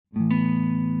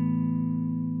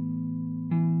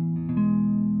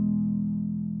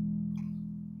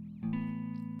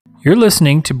You're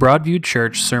listening to Broadview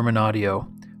Church Sermon Audio.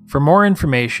 For more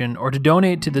information or to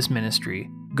donate to this ministry,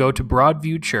 go to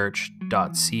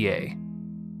broadviewchurch.ca.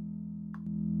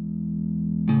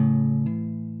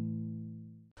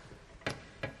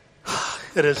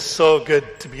 It is so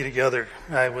good to be together.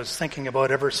 I was thinking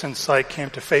about ever since I came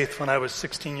to faith when I was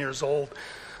 16 years old.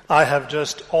 I have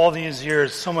just all these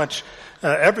years so much,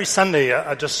 every Sunday,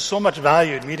 just so much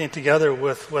valued meeting together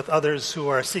with others who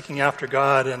are seeking after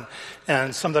God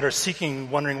and some that are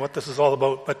seeking, wondering what this is all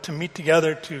about. But to meet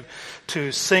together,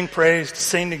 to sing praise, to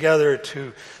sing together,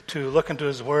 to look into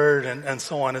His Word and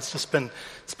so on. It's been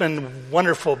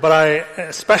wonderful. But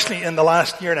especially in the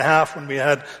last year and a half when we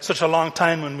had such a long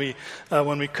time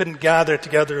when we couldn't gather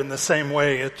together in the same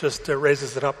way, it just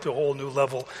raises it up to a whole new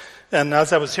level. And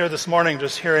as I was here this morning,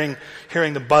 just hearing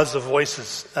the buzz of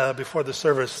voices before the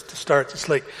service starts, it's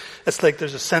like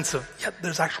there's a sense of, yeah,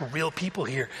 there's actual real people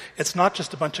here. It's not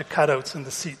just a bunch of cutouts in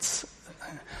the seats,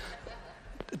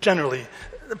 generally.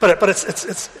 But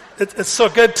it's so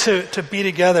good to be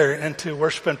together and to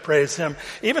worship and praise Him.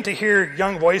 Even to hear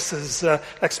young voices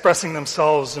expressing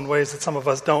themselves in ways that some of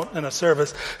us don't in a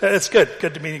service. It's good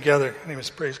to be together.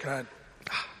 Anyways, praise God.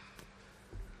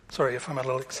 Sorry if I'm a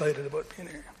little excited about being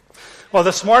here. Well,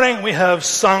 this morning we have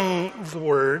sung the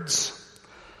words,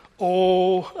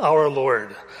 O our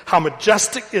Lord, how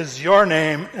majestic is your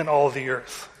name in all the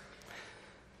earth.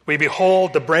 We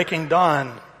behold the breaking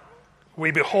dawn.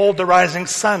 We behold the rising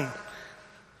sun.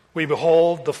 We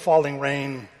behold the falling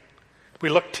rain. We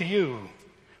look to you.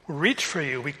 We reach for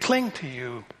you. We cling to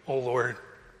you, O Lord.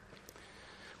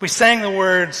 We sang the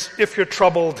words, if you're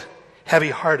troubled,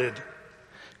 heavy-hearted,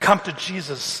 come to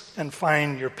Jesus and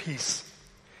find your peace.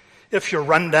 If you're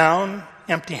run down,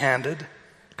 empty-handed,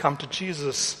 come to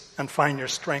Jesus and find your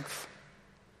strength.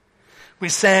 We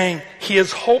sang, He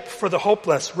is hope for the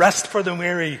hopeless, rest for the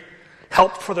weary,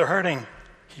 help for the hurting.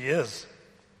 He is.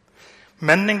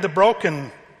 Mending the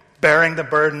broken, bearing the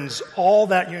burdens, all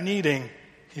that you're needing,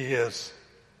 He is.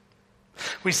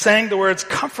 We sang the words,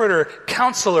 Comforter,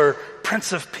 Counselor,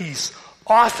 Prince of Peace,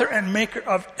 Author and Maker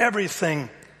of everything,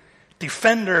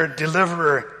 Defender,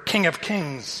 Deliverer, King of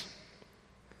Kings,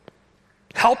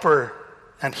 Helper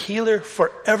and Healer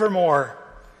forevermore,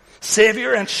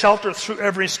 Savior and shelter through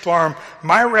every storm,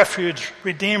 my refuge,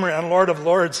 Redeemer and Lord of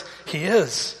Lords, He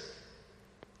is.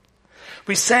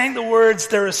 We sang the words,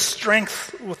 there is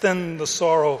strength within the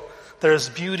sorrow, there is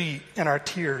beauty in our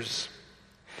tears.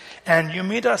 And you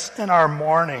meet us in our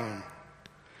mourning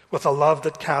with a love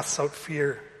that casts out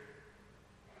fear.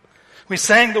 We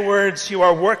sang the words, you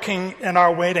are working in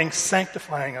our waiting,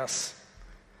 sanctifying us.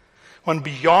 When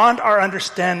beyond our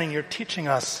understanding, you're teaching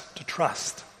us to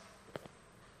trust.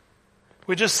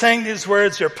 We just sang these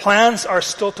words, your plans are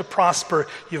still to prosper,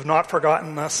 you've not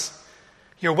forgotten us.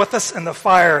 You're with us in the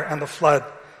fire and the flood,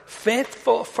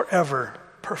 faithful forever,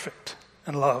 perfect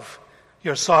in love.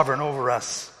 You're sovereign over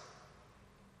us.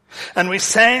 And we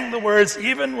sang the words,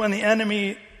 even what the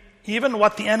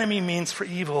enemy means for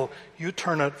evil, you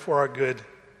turn it for our good.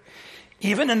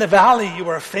 Even in the valley, you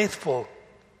are faithful.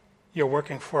 You're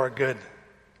working for our good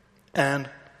and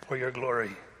for your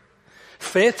glory.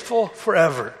 Faithful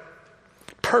forever,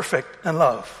 perfect in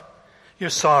love. You're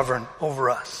sovereign over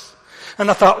us.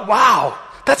 And I thought, wow,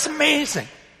 that's amazing.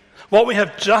 What we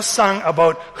have just sung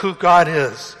about who God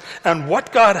is and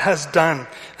what God has done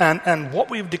and what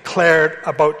we've declared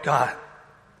about God.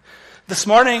 This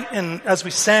morning, as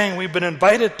we sang, we've been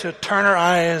invited to turn our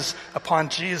eyes upon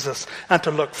Jesus and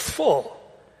to look full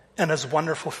in His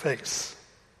wonderful face.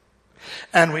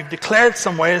 And we've declared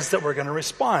some ways that we're going to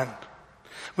respond.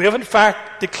 We have in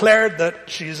fact declared that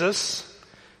Jesus,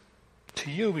 to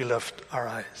you we lift our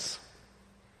eyes.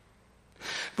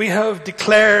 We have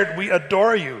declared we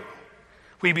adore you.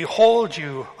 We behold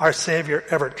you, our Savior,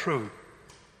 ever true.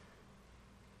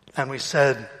 And we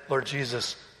said, Lord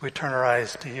Jesus, we turn our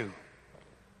eyes to you.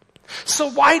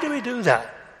 So why do we do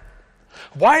that?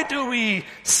 Why do we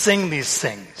sing these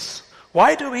things?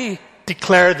 Why do we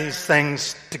declare these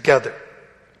things together?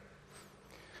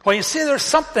 Well, you see, there's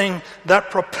something that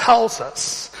propels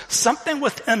us, something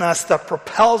within us that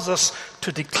propels us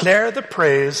to declare the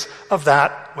praise of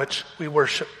that which we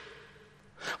worship.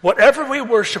 Whatever we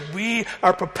worship, we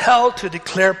are propelled to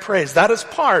declare praise. That is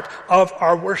part of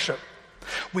our worship.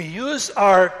 We use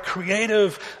our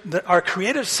creative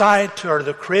side or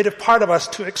the creative part of us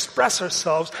to express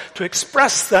ourselves, to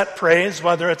express that praise,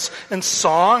 whether it's in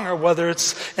song or whether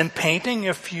it's in painting,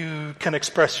 if you can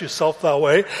express yourself that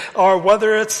way, or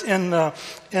whether it's in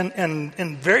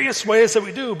various ways that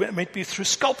we do. It might be through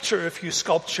sculpture, if you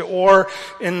sculpture, or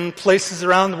in places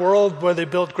around the world where they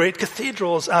build great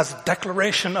cathedrals as a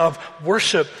declaration of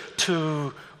worship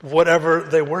to whatever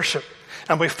they worship.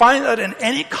 And we find that in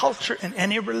any culture, in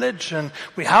any religion,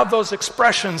 we have those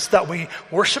expressions that we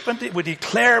worship and we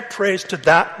declare praise to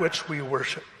that which we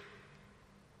worship.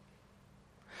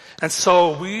 And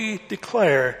so we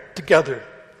declare together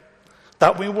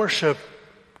that we worship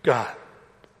God.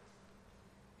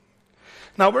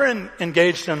 Now we're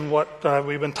engaged in what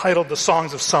we've entitled the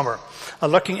Songs of Summer,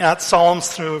 looking at Psalms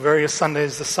through various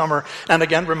Sundays this summer, and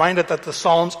again reminded that the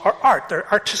Psalms are art, they're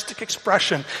artistic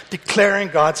expression, declaring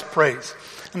God's praise.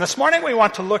 And this morning we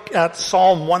want to look at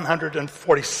Psalm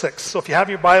 146. So if you have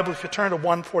your Bible, if you turn to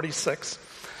 146.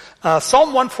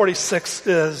 Psalm 146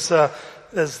 is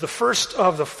the first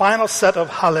of the final set of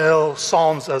Hallel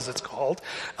Psalms, as it's called.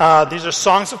 These are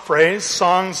songs of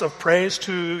praise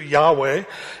to Yahweh.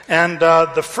 And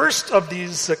the first of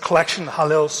these collection,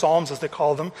 Hallel Psalms, as they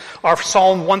call them, are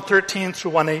Psalm 113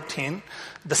 through 118.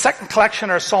 The second collection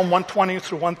are Psalm 120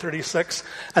 through 136.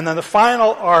 And then the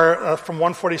final are from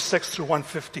 146 through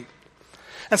 150.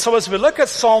 And so as we look at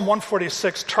Psalm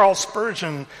 146, Charles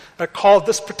Spurgeon called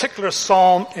this particular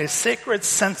psalm a sacred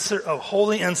censer of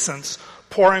holy incense,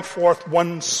 pouring forth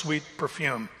one sweet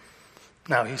perfume.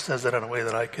 Now, he says that in a way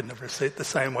that I could never say it the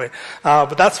same way.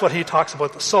 But that's what he talks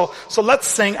about. So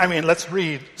let's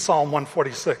read Psalm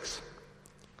 146.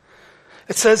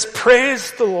 It says,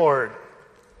 "Praise the Lord.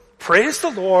 Praise the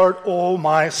Lord, O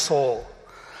my soul.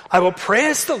 I will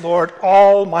praise the Lord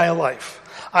all my life.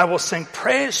 I will sing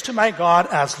praise to my God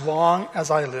as long as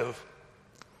I live.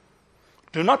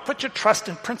 Do not put your trust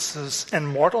in princes and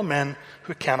mortal men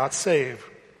who cannot save.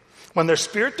 When their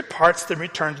spirit departs, they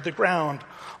return to the ground.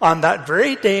 On that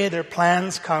very day, their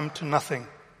plans come to nothing.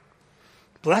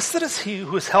 Blessed is he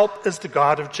whose help is the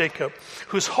God of Jacob,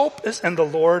 whose hope is in the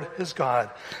Lord his God,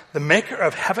 the maker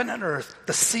of heaven and earth,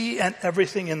 the sea and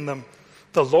everything in them,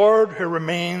 the Lord who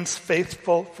remains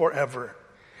faithful forever.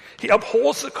 He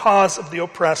upholds the cause of the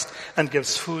oppressed and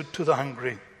gives food to the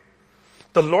hungry.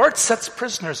 The Lord sets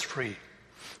prisoners free.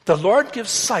 The Lord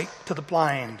gives sight to the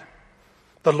blind.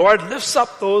 The Lord lifts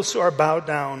up those who are bowed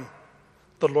down.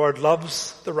 The Lord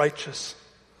loves the righteous.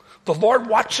 The Lord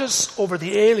watches over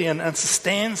the alien and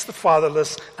sustains the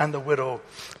fatherless and the widow,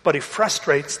 but he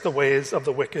frustrates the ways of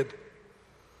the wicked.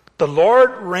 The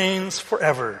Lord reigns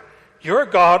forever. Your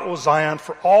God, O Zion,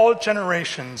 for all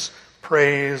generations.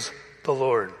 Praise the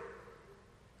Lord."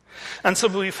 And so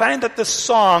we find that this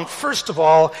song, first of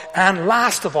all and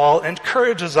last of all,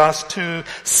 encourages us to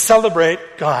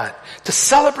celebrate God. To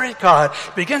celebrate God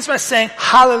begins by saying,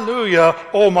 "Hallelujah,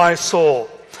 O my soul."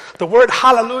 The word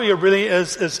hallelujah really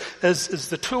is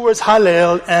the two words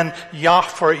Hallel and Yah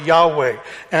for Yahweh.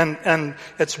 And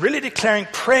it's really declaring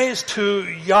praise to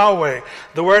Yahweh.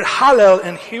 The word Hallel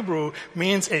in Hebrew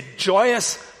means a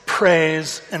joyous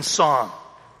praise and song.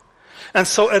 And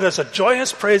so it is a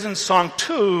joyous praise and song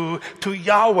to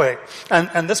Yahweh.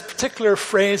 And this particular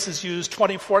phrase is used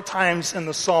 24 times in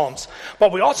the Psalms.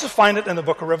 But we also find it in the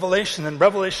book of Revelation. In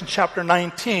Revelation chapter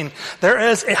 19, there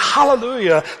is a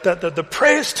hallelujah, the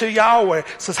praise to Yahweh. It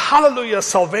says, "Hallelujah,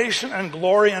 salvation and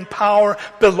glory and power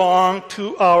belong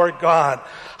to our God.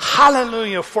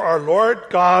 Hallelujah, for our Lord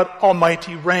God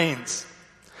Almighty reigns."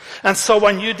 And so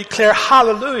when you declare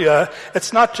hallelujah,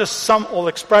 it's not just some old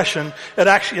expression. It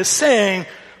actually is saying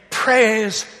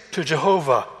praise to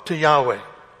Jehovah, to Yahweh.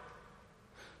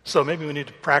 So maybe we need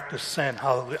to practice saying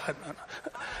hallelujah.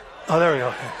 Oh, there we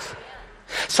go.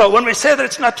 So when we say that,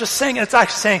 it's not just saying it, it's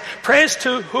actually saying praise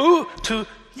to who? To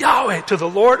Yahweh, to the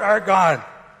Lord our God.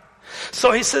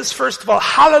 So he says, first of all,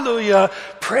 hallelujah,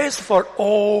 praise the Lord,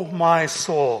 oh my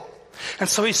soul. And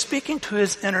so he's speaking to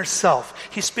his inner self.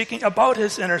 He's speaking about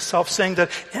his inner self, saying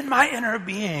that in my inner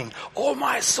being, oh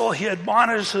my soul, he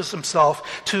admonishes himself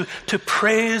to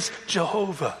praise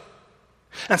Jehovah.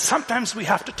 And sometimes we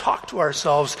have to talk to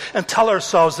ourselves and tell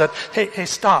ourselves that, hey,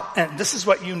 stop. And this is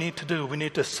what you need to do. We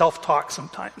need to self-talk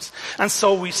sometimes. And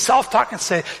so we self-talk and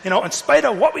say, in spite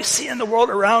of what we see in the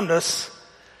world around us,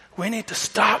 we need to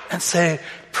stop and say,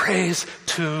 praise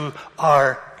to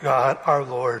our God, our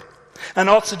Lord. And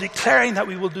also declaring that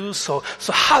we will do so.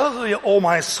 So hallelujah, oh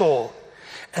my soul.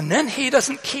 And then he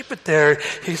doesn't keep it there.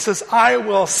 He says, I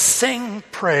will sing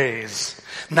praise.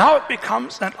 Now it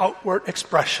becomes an outward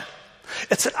expression.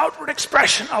 It's an outward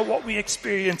expression of what we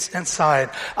experience inside.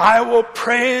 I will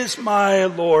praise my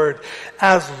Lord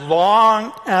as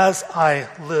long as I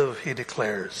live, he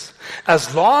declares.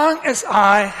 As long as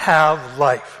I have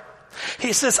life.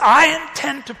 He says, I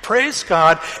intend to praise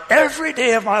God every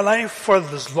day of my life for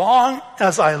as long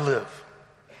as I live.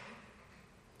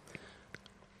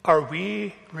 Are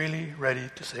we really ready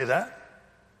to say that?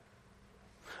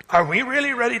 Are we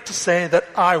really ready to say that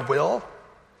I will?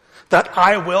 That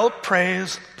I will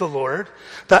praise the Lord?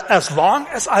 That as long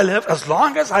as I live, as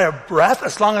long as I have breath,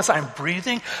 as long as I'm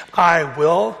breathing, I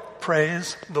will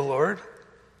praise the Lord?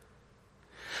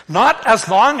 Not as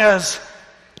long as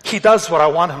he does what I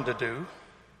want him to do.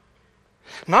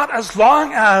 Not as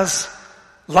long as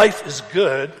life is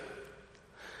good.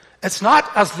 It's not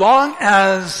as long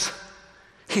as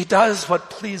he does what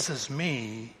pleases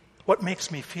me, what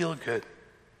makes me feel good.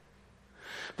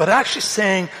 But actually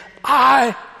saying,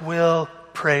 I will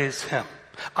praise him.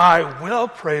 I will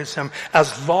praise him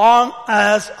as long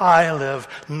as I live,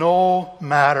 no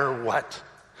matter what.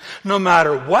 No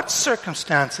matter what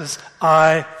circumstances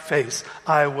I face,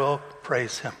 I will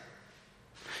praise him.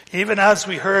 Even as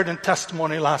we heard in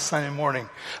testimony last Sunday morning,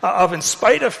 of in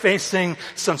spite of facing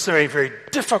some very, very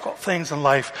difficult things in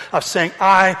life, of saying,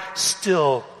 I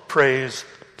still praise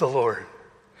the Lord.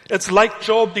 It's like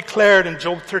Job declared in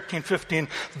Job 13:15,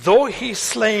 though he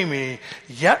slay me,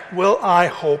 yet will I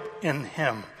hope in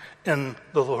him, in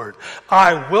the Lord.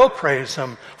 I will praise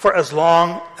him for as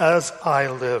long as I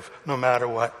live, no matter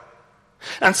what.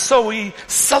 And so we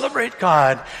celebrate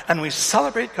God, and we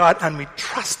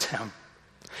trust him.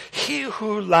 He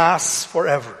who lasts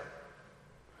forever.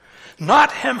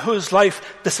 Not him whose life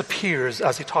disappears,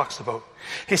 as he talks about.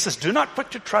 He says, do not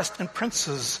put your trust in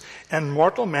princes and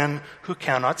mortal men who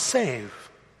cannot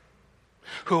save.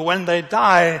 Who, when they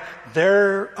die,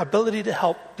 their ability to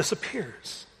help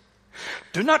disappears.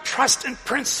 Do not trust in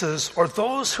princes or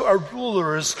those who are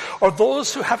rulers or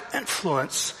those who have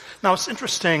influence. Now, it's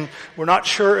interesting. We're not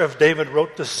sure if David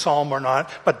wrote this psalm or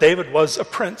not, but David was a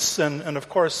prince, and of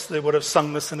course, they would have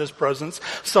sung this in his presence.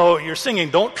 So you're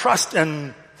singing, don't trust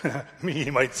in me,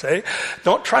 you might say.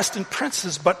 Don't trust in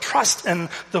princes, but trust in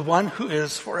the one who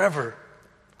is forever.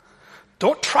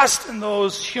 Don't trust in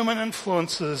those human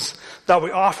influences that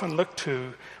we often look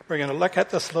to. We're going to look at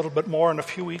this a little bit more in a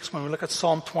few weeks when we look at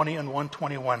Psalm 20 and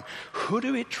 121. Who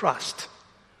do we trust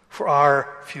for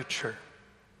our future?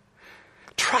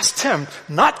 Trust him,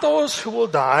 not those who will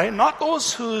die, not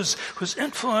those whose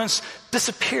influence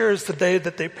disappears the day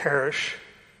that they perish,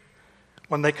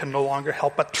 when they can no longer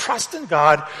help, but trust in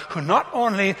God who not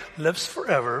only lives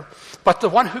forever, but the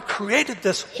one who created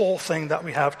this whole thing that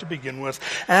we have to begin with,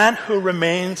 and who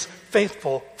remains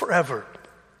faithful forever.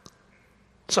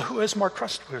 So who is more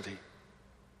trustworthy?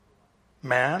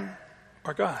 Man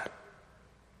or God?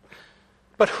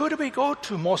 But who do we go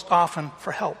to most often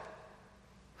for help?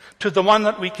 To the one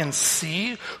that we can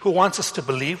see, who wants us to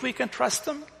believe we can trust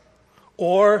him?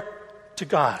 Or to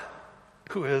God,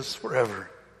 who is forever?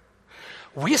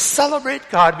 We celebrate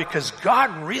God because God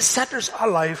recenters our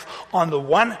life on the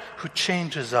one who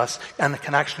changes us and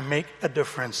can actually make a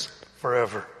difference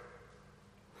forever.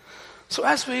 So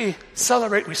as we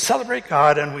celebrate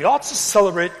God, and we also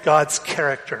celebrate God's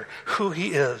character, who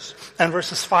he is, and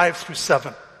verses 5 through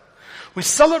 7. We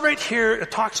celebrate here,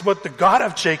 it talks about the God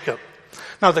of Jacob.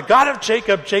 Now, the God of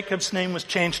Jacob, Jacob's name was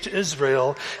changed to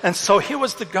Israel, and so he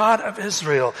was the God of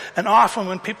Israel. And often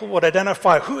when people would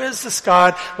identify, who is this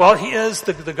God? Well, he is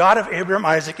the God of Abraham,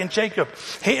 Isaac, and Jacob.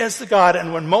 He is the God.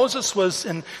 And when Moses was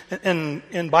in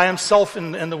by himself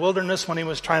in the wilderness, when he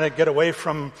was trying to get away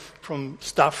from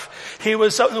stuff, he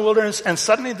was out in the wilderness, and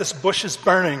suddenly this bush is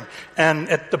burning, and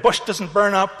the bush doesn't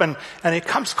burn up, and he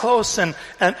comes close, and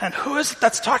who is it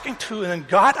that's talking to? And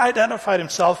God identified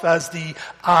himself as the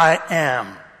I am.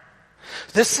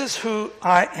 This is who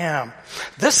I am.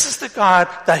 This is the God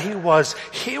that he was.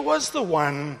 He was the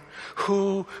one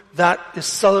that is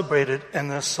celebrated in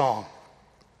this song.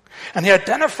 And he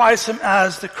identifies him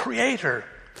as the creator.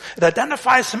 It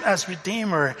identifies him as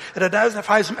Redeemer. It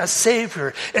identifies him as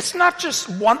Savior. It's not just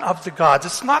one of the gods.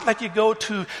 It's not like you go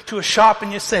to a shop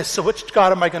and you say, so which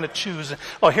God am I going to choose?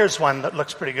 Oh, here's one that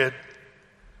looks pretty good.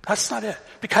 That's not it.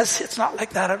 Because it's not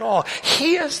like that at all.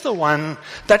 He is the one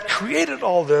that created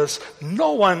all this.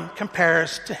 No one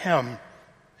compares to him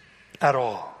at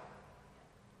all.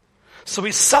 So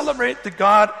we celebrate the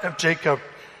God of Jacob,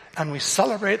 and we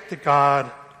celebrate the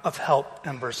God of help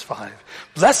in verse 5.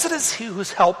 Blessed is he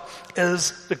whose help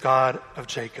is the God of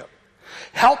Jacob.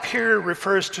 Help here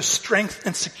refers to strength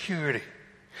and security.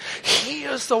 He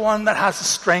is the one that has the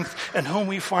strength in whom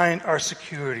we find our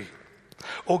security.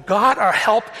 O God, our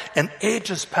help in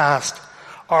ages past,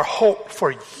 our hope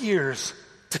for years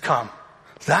to come.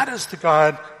 That is the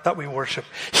God that we worship.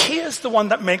 He is the one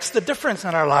that makes the difference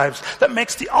in our lives, that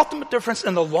makes the ultimate difference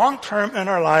in the long term in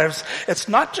our lives. It's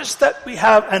not just that we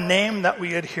have a name that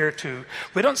we adhere to.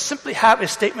 We don't simply have a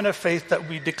statement of faith that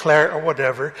we declare or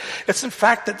whatever. It's in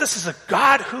fact that this is a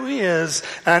God who He is,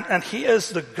 and He is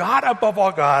the God above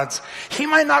all gods. He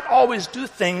might not always do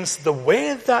things the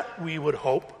way that we would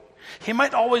hope. He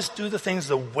might always do the things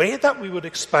the way that we would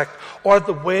expect or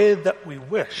the way that we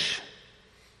wish.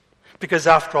 Because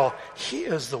after all, He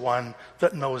is the one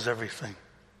that knows everything.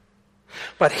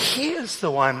 But He is the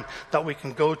one that we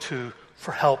can go to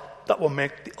for help that will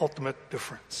make the ultimate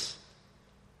difference.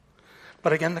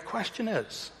 But again, the question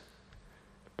is,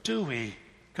 do we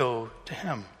go to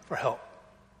Him for help?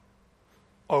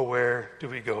 Or where do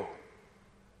we go?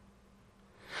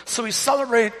 So we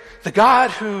celebrate the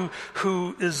God who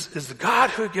is the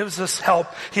God who gives us help.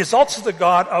 He is also the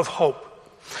God of hope.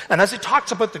 And as he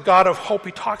talks about the God of hope,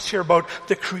 he talks here about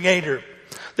the Creator.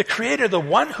 The Creator, the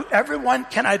one who everyone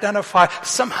can identify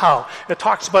somehow. It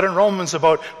talks about in Romans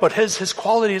about his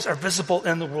qualities are visible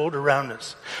in the world around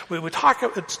us. It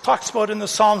talks about in the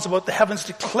Psalms about the heavens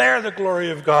declare the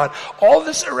glory of God. All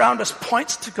this around us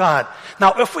points to God.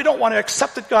 Now, if we don't want to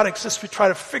accept that God exists, we try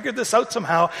to figure this out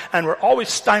somehow, and we're always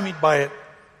stymied by it.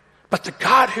 But the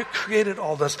God who created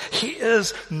all this, He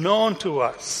is known to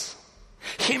us.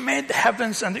 He made the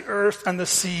heavens and the earth and the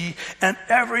sea and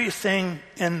everything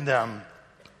in them.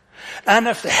 And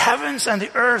if the heavens and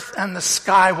the earth and the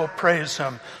sky will praise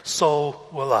Him, so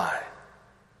will I.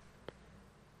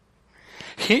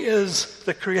 He is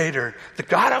the Creator, the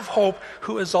God of hope,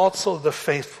 who is also the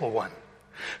faithful one,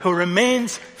 who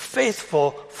remains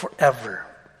faithful forever.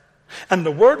 And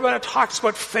the word, when it talks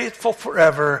about faithful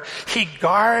forever, He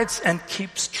guards and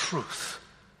keeps truth.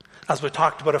 As we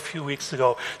talked about a few weeks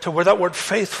ago, to where that word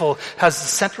faithful has the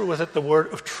center with it the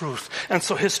word of truth. And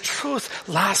so His truth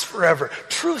lasts forever.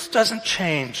 Truth doesn't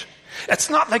change. It's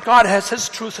not like God has His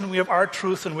truth and we have our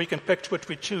truth and we can pick which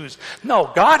we choose.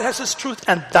 No, God has His truth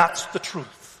and that's the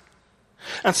truth.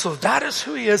 And so that is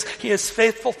who He is. He is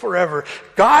faithful forever.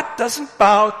 God doesn't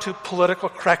bow to political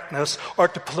correctness or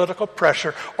to political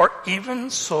pressure or even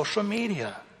social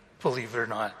media, believe it or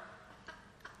not.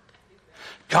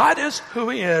 God is who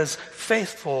He is,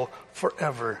 faithful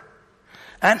forever.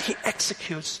 And He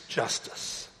executes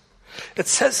justice. It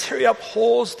says here He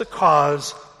upholds the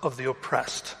cause of the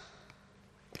oppressed.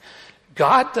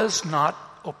 God does not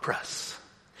oppress.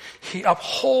 He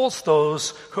upholds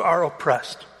those who are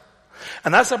oppressed.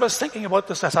 And as I was thinking about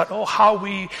this, I thought, how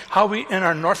we in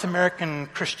our North American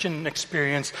Christian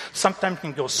experience sometimes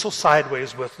can go so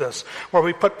sideways with this, where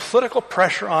we put political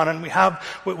pressure on, and we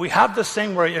have this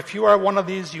thing where if you are one of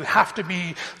these, you have to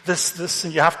be this,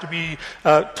 and you have to be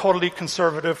totally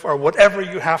conservative, or whatever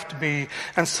you have to be.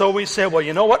 And so we say, well,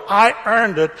 you know what? I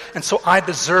earned it, and so I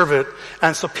deserve it.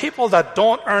 And so people that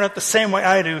don't earn it the same way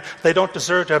I do, they don't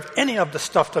deserve to have any of the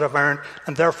stuff that I've earned,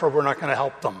 and therefore we're not going to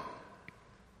help them.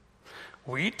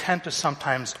 We tend to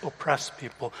sometimes oppress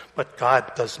people, but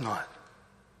God does not.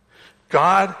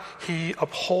 God, He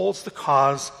upholds the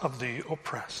cause of the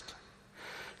oppressed.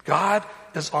 God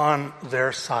is on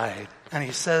their side, and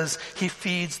He says He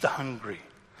feeds the hungry.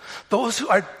 Those who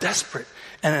are desperate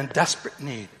and in desperate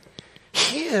need.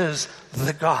 He is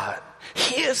the God.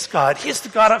 He is God. He is the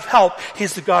God of help.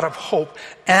 He's the God of hope,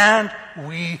 and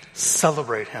we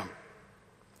celebrate Him.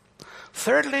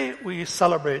 Thirdly, we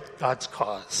celebrate God's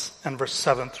cause in verse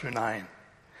 7 through 9.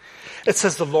 It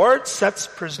says, the Lord sets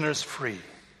prisoners free.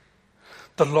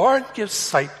 The Lord gives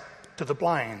sight to the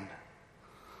blind.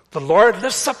 The Lord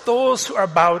lifts up those who are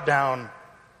bowed down.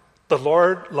 The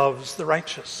Lord loves the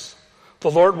righteous.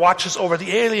 The Lord watches over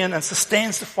the alien and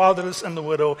sustains the fatherless and the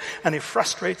widow, and He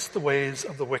frustrates the ways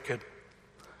of the wicked.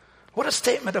 What a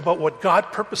statement about what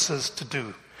God purposes to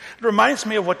do. It reminds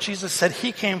me of what Jesus said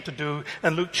He came to do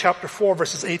in Luke chapter 4,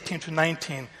 verses 18 to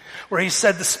 19, where He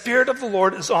said, the Spirit of the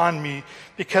Lord is on me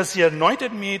because He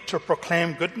anointed me to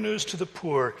proclaim good news to the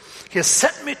poor. He has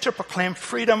sent me to proclaim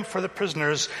freedom for the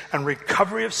prisoners and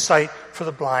recovery of sight for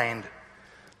the blind,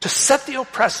 to set the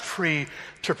oppressed free,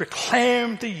 to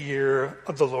proclaim the year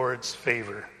of the Lord's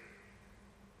favor.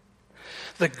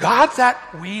 The God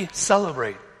that we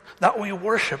celebrate, that we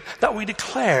worship, that we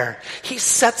declare, He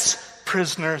sets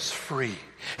prisoners free.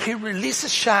 He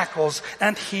releases shackles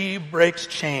and He breaks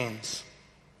chains.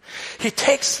 He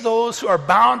takes those who are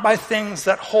bound by things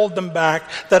that hold them back,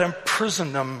 that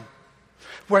imprison them,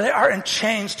 where they are in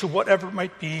chains to whatever it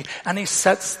might be, and He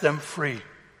sets them free.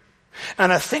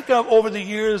 And I think of over the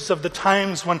years of the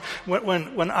times when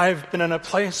I've been in a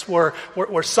place where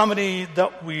somebody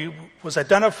that was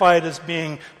identified as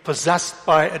being possessed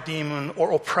by a demon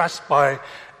or oppressed by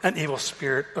an evil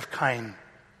spirit of Cain.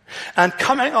 And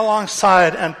coming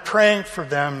alongside and praying for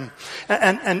them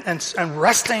and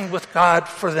wrestling with God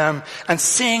for them and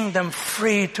seeing them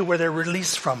free to where they're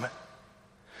released from it.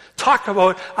 Talk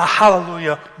about a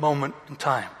hallelujah moment in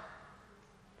time.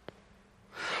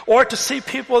 Or to see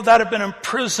people that have been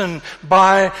imprisoned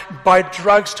by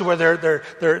drugs to where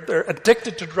they're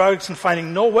addicted to drugs and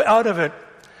finding no way out of it.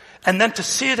 And then to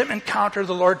see them encounter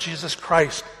the Lord Jesus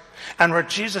Christ. And where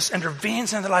Jesus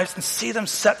intervenes in their lives and see them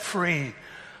set free.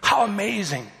 How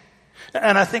amazing.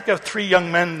 And I think of 3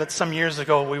 young men that some years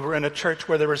ago we were in a church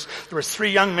where there was 3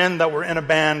 young men that were in a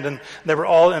band and they were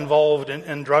all involved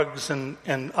in drugs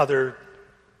and other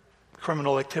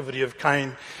criminal activity of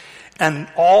kind. And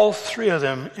all 3 of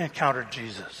them encountered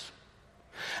Jesus.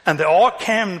 And they all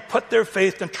came and put their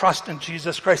faith and trust in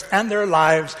Jesus Christ, and their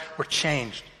lives were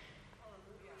changed.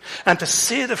 And to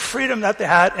see the freedom that they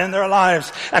had in their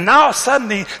lives. And now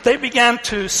suddenly they began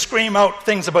to scream out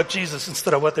things about Jesus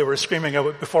instead of what they were screaming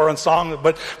out before in song.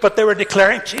 But they were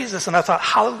declaring Jesus. And I thought,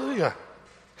 hallelujah.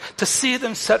 To see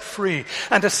them set free.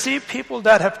 And to see people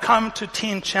that have come to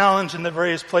Teen Challenge in the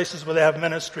various places where they have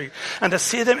ministry. And to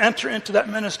see them enter into that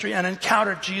ministry and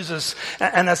encounter Jesus.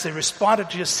 And as they respond to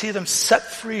Jesus, see them set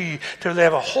free till they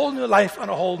have a whole new life and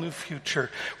a whole new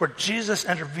future. Where Jesus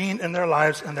intervened in their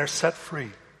lives and they're set free.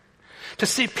 To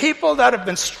see people that have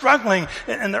been struggling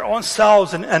in their own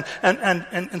selves and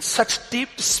in such deep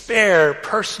despair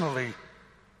personally.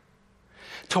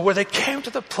 To where they came to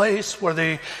the place where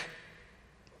they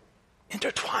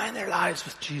intertwine their lives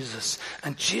with Jesus.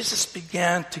 And Jesus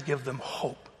began to give them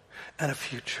hope and a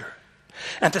future.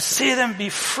 And to see them be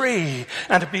free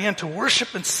and to begin to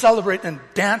worship and celebrate and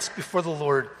dance before the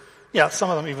Lord. Yeah, some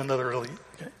of them even literally.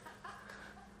 Okay.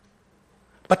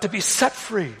 But to be set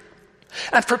free.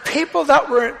 And for people that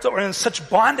were in such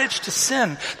bondage to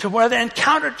sin, to where they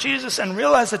encountered Jesus and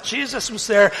realized that Jesus was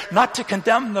there not to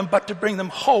condemn them, but to bring them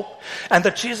hope, and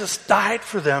that Jesus died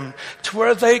for them, to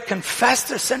where they confessed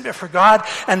their sin before God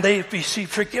and they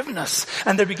received forgiveness,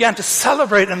 and they began to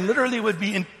celebrate and literally would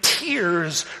be in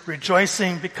tears,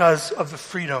 rejoicing because of the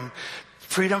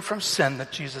freedom from sin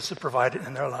that Jesus had provided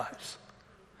in their lives.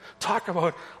 Talk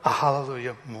about a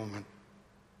hallelujah moment.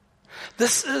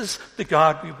 This is the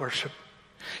God we worship.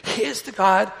 He is the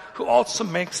God who also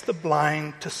makes the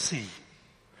blind to see.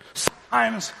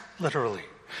 Sometimes literally.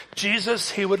 Jesus,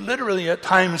 he would literally at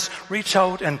times reach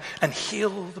out and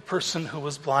heal the person who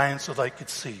was blind so they could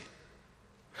see.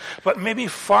 But maybe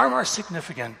far more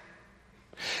significant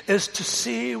is to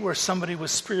see where somebody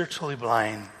was spiritually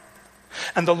blind.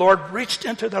 And the Lord reached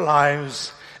into their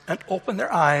lives and opened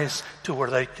their eyes to where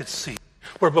they could see.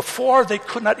 Where before they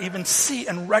could not even see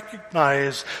and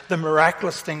recognize the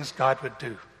miraculous things God would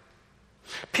do.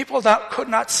 People that could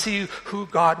not see who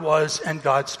God was and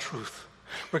God's truth.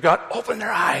 Where God opened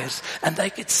their eyes and they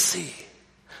could see.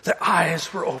 Their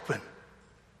eyes were open.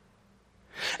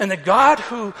 And the God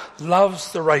who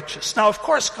loves the righteous. Now, of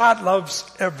course, God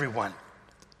loves everyone.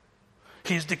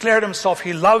 He's declared himself,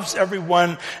 he loves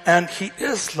everyone, and he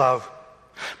is love.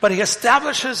 But he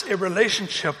establishes a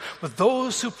relationship with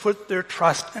those who put their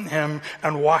trust in him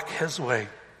and walk his way.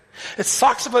 It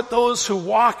talks about those who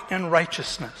walk in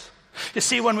righteousness. You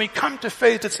see, when we come to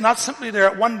faith, it's not simply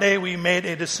there one day we made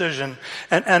a decision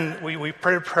and we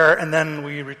prayed a prayer and then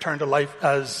we return to life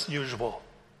as usual.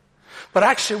 But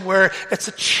actually where it's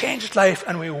a changed life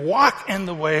and we walk in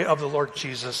the way of the Lord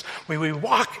Jesus, we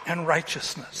walk in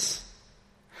righteousness.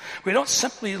 We don't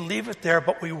simply leave it there,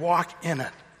 but we walk in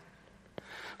it.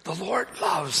 The Lord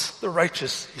loves the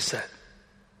righteous, he said.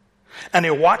 And he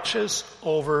watches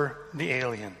over the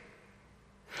alien.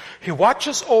 He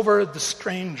watches over the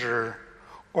stranger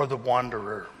or the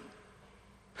wanderer.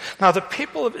 Now, the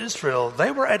people of Israel, they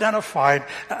were identified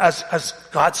as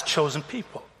God's chosen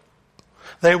people.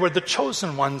 They were the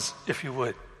chosen ones, if you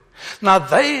would. Now,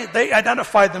 they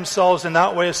identified themselves in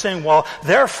that way of saying, well,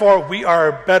 therefore we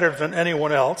are better than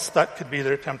anyone else. That could be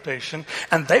their temptation.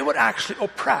 And they would actually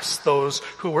oppress those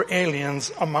who were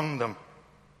aliens among them.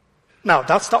 Now,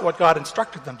 that's not what God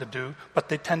instructed them to do, but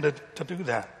they tended to do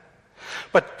that.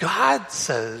 But God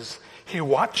says he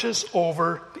watches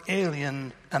over the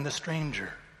alien and the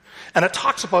stranger. And it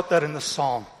talks about that in the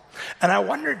Psalm. And I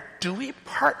wonder, do we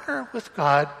partner with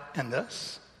God in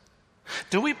this?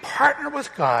 Do we partner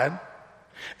with God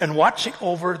in watching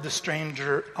over the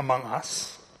stranger among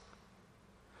us?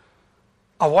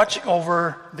 Watching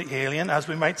over the alien, as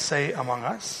we might say, among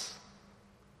us?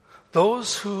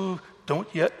 Those who don't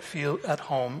yet feel at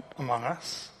home among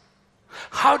us?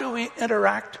 How do we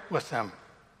interact with them?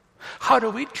 How do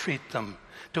we treat them?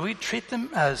 Do we treat them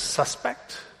as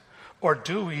suspect, or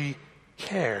do we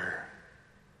care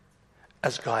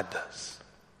as God does?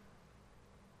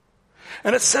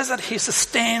 And it says that he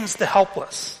sustains the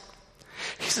helpless.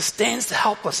 He sustains the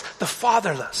helpless, the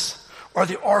fatherless, or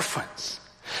the orphans.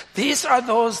 These are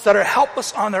those that are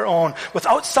helpless on their own,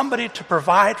 without somebody to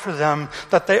provide for them,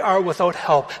 that they are without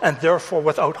help and therefore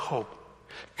without hope.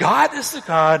 God is the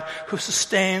God who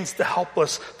sustains the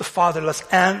helpless, the fatherless,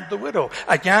 and the widow.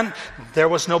 Again, there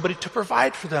was nobody to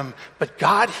provide for them, but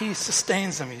God, he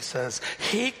sustains them, he says.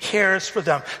 He cares for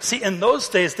them. See, in those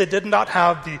days, they did not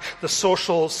have the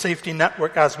social safety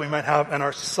network as we might have in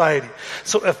our society.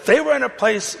 So if they were in a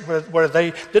place where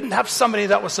they didn't have somebody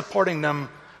that was supporting them,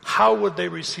 how would they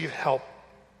receive help?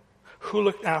 Who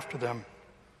looked after them?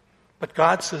 But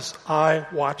God says, I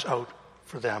watch out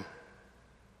for them.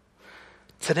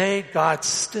 Today, God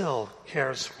still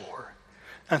cares for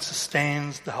and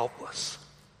sustains the helpless.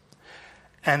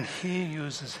 And he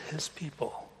uses his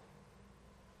people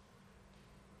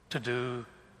to do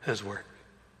his work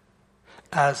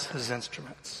as his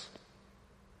instruments.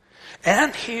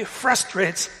 And he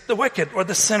frustrates the wicked or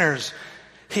the sinners.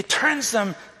 He turns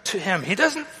them to him. He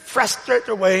doesn't frustrate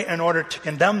their way in order to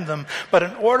condemn them, but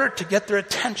in order to get their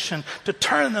attention, to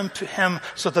turn them to him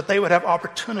so that they would have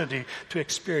opportunity to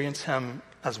experience him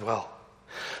as well.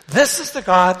 This is the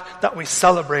God that we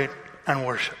celebrate and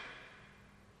worship.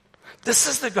 This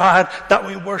is the God that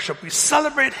we worship. We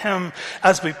celebrate him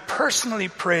as we personally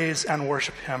praise and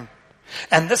worship him.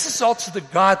 And this is also the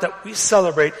God that we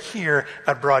celebrate here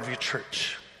at Broadview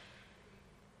Church.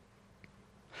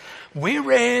 We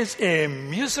raise a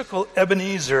musical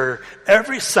Ebenezer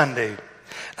every Sunday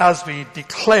as we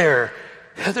declare,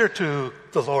 hitherto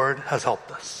the Lord has helped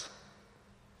us.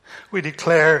 We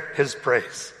declare his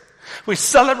praise. We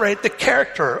celebrate the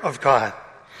character of God.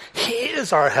 He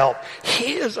is our help.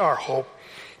 He is our hope.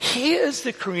 He is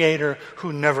the creator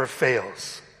who never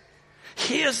fails.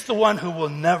 He is the one who will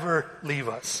never leave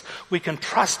us. We can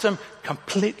trust him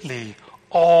completely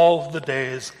all the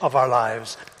days of our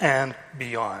lives and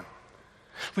beyond.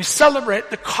 We celebrate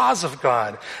the cause of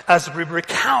God as we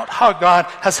recount how God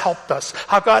has helped us,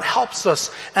 how God helps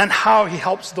us, and how he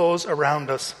helps those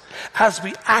around us. As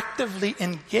we actively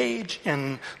engage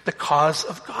in the cause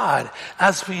of God,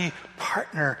 as we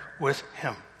partner with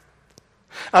him.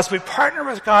 As we partner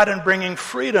with God in bringing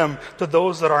freedom to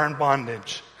those that are in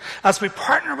bondage. As we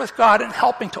partner with God in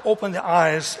helping to open the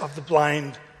eyes of the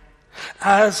blind.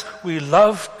 As we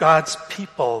love God's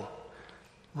people,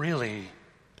 really,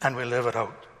 and we live it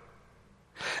out.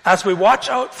 As we watch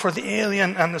out for the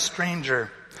alien and the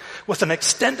stranger with an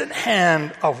extended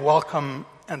hand of welcome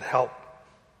and help.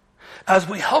 As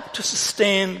we help to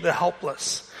sustain the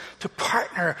helpless, to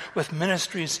partner with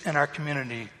ministries in our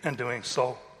community in doing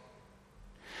so.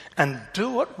 And do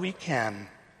what we can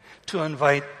to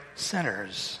invite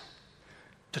sinners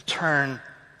to turn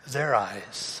their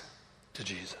eyes to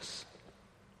Jesus.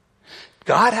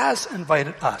 God has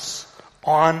invited us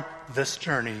on this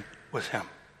journey with him.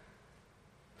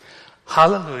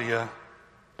 Hallelujah.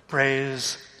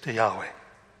 Praise to Yahweh.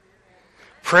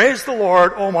 Praise the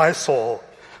Lord, O my soul.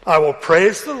 I will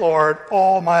praise the Lord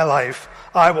all my life.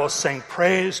 I will sing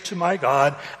praise to my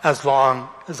God as long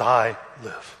as I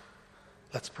live.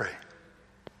 Let's pray.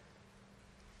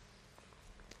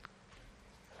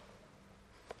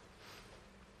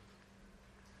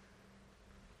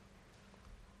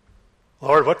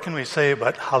 Lord, what can we say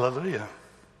but hallelujah?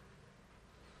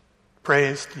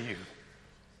 Praise to you.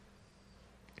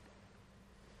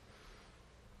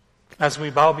 As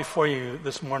we bow before you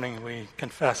this morning, we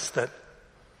confess that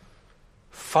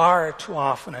far too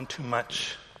often and too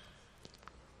much,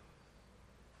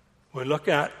 we look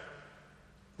at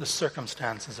the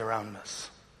circumstances around us.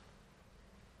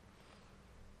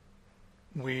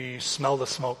 We smell the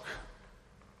smoke.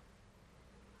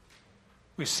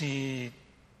 We see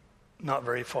not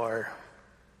very far.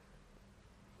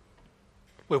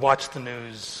 We watch the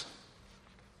news.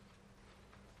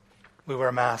 We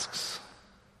wear masks.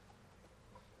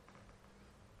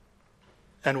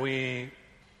 And we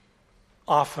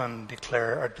often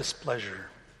declare our displeasure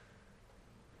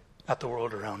at the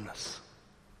world around us.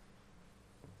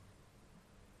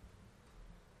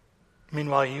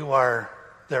 Meanwhile, you are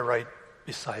there right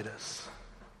beside us.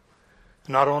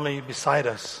 Not only beside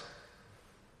us,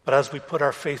 but as we put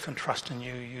our faith and trust in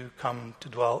you, you come to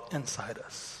dwell inside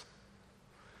us.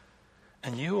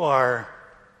 And you are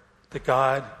the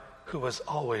God who was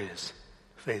always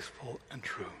faithful and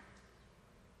true.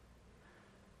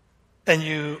 And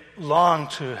you long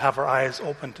to have our eyes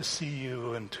open to see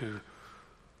you and to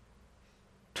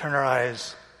turn our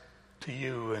eyes to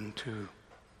you and to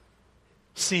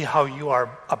see how you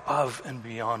are above and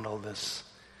beyond all this,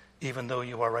 even though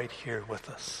you are right here with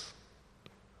us.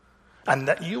 And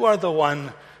that you are the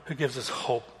one who gives us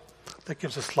hope, that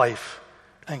gives us life,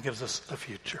 and gives us a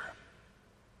future.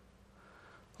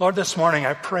 Lord, this morning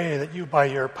I pray that you, by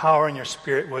your power and your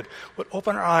Spirit, would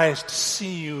open our eyes to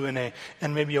see you in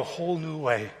maybe a whole new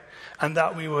way, and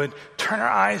that we would turn our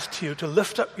eyes to you, to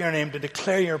lift up your name, to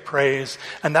declare your praise,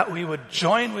 and that we would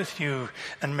join with you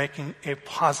in making a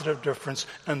positive difference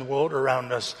in the world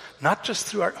around us, not just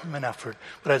through our human effort,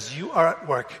 but as you are at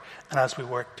work and as we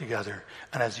work together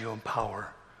and as you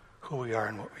empower who we are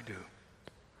and what we do.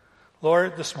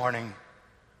 Lord, this morning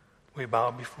we bow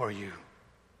before you.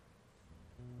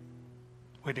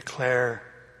 We declare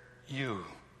you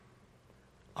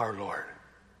our Lord.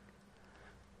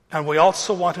 And we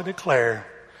also want to declare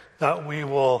that we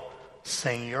will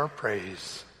sing your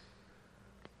praise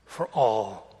for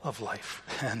all of life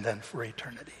and then for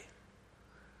eternity.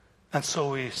 And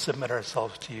so we submit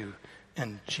ourselves to you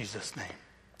in Jesus' name.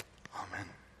 Amen.